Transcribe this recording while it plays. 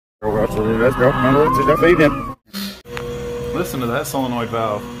Listen to that solenoid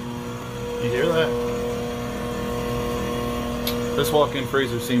valve. You hear that? This walk-in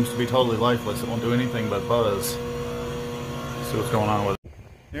freezer seems to be totally lifeless. It won't do anything but buzz. Let's see what's going on with it.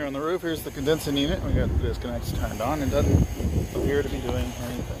 Here on the roof, here's the condensing unit. We got the disconnects turned on. It doesn't appear to be doing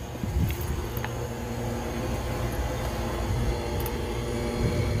anything.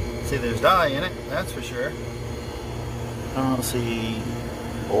 See, there's dye in it, that's for sure. I don't see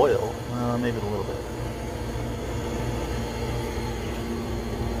oil. Maybe a little bit.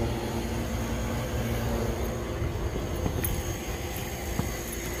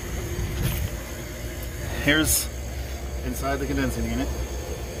 Here's inside the condensing unit.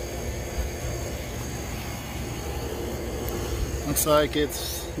 Looks like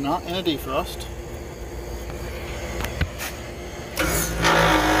it's not in a defrost.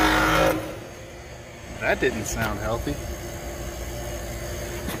 That didn't sound healthy.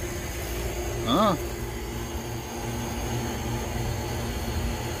 Oh.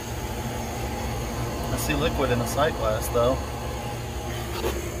 I see liquid in the sight glass though.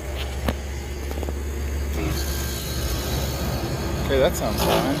 Okay, that sounds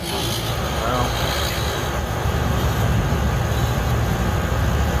fine. Wow.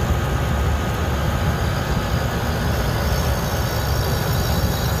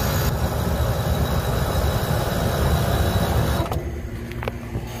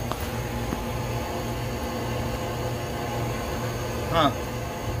 Huh.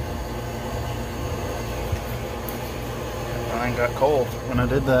 Mine got cold when I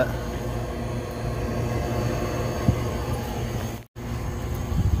did that.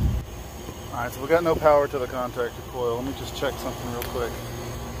 Alright, so we got no power to the contactor coil. Let me just check something real quick.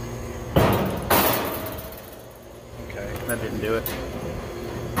 Okay, that didn't do it.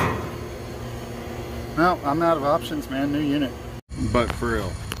 No, I'm out of options, man. New unit. But for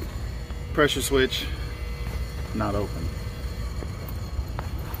real. Pressure switch, not open.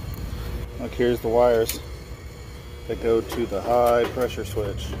 Look, here's the wires that go to the high pressure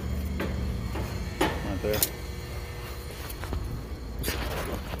switch. Right there.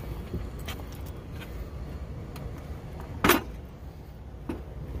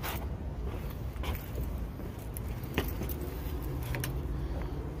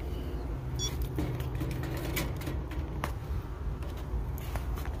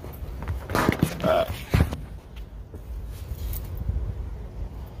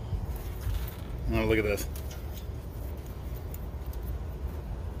 Oh, look at this.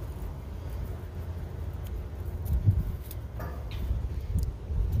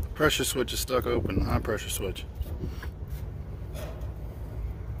 Pressure switch is stuck open, high pressure switch.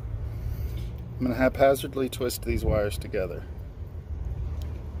 I'm going to haphazardly twist these wires together.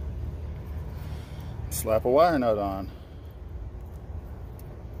 Slap a wire nut on.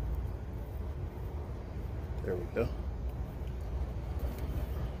 There we go.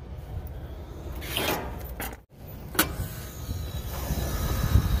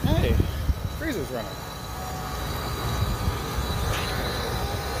 Hey, freezer's running.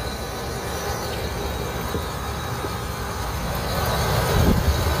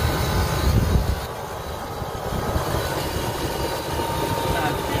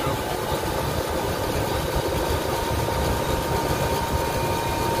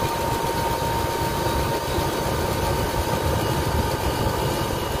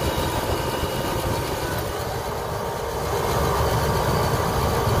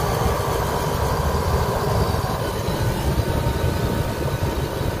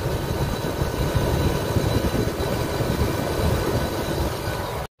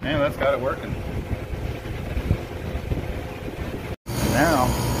 That's got it working. Now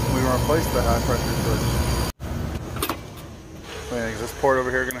we will replace the high pressure switch. Wait, is this port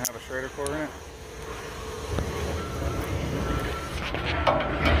over here going to have a Schrader core in it?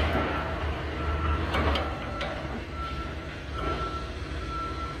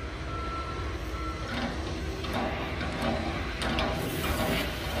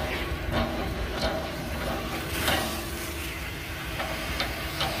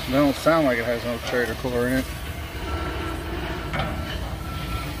 It don't sound like it has no Schrader core in it.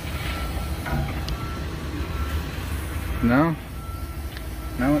 No?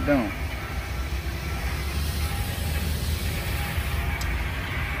 No, it don't.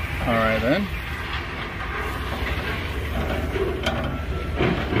 Alright then.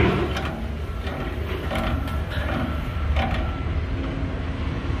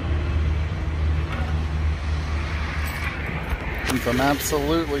 Since I'm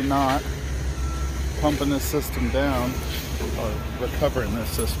absolutely not pumping this system down, or recovering this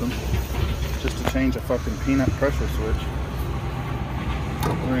system, just to change a fucking peanut pressure switch.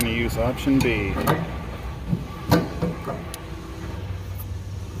 We're going to use option B.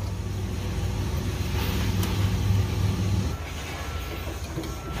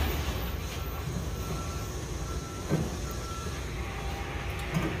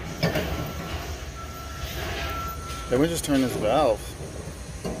 Then we just turn this valve.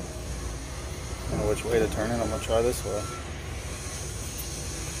 I don't know which way to turn it. I'm going to try this way.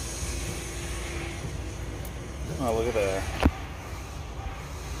 Oh, look at that.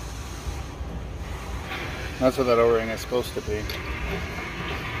 That's what that O-ring is supposed to be.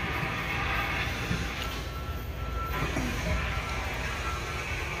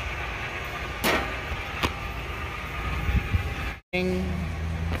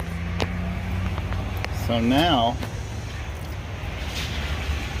 So now,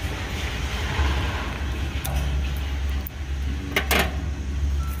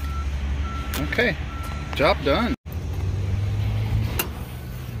 okay, job done.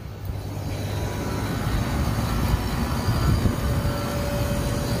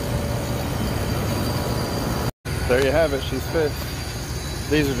 There you have it, she's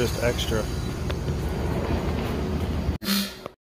fixed. These are just extra.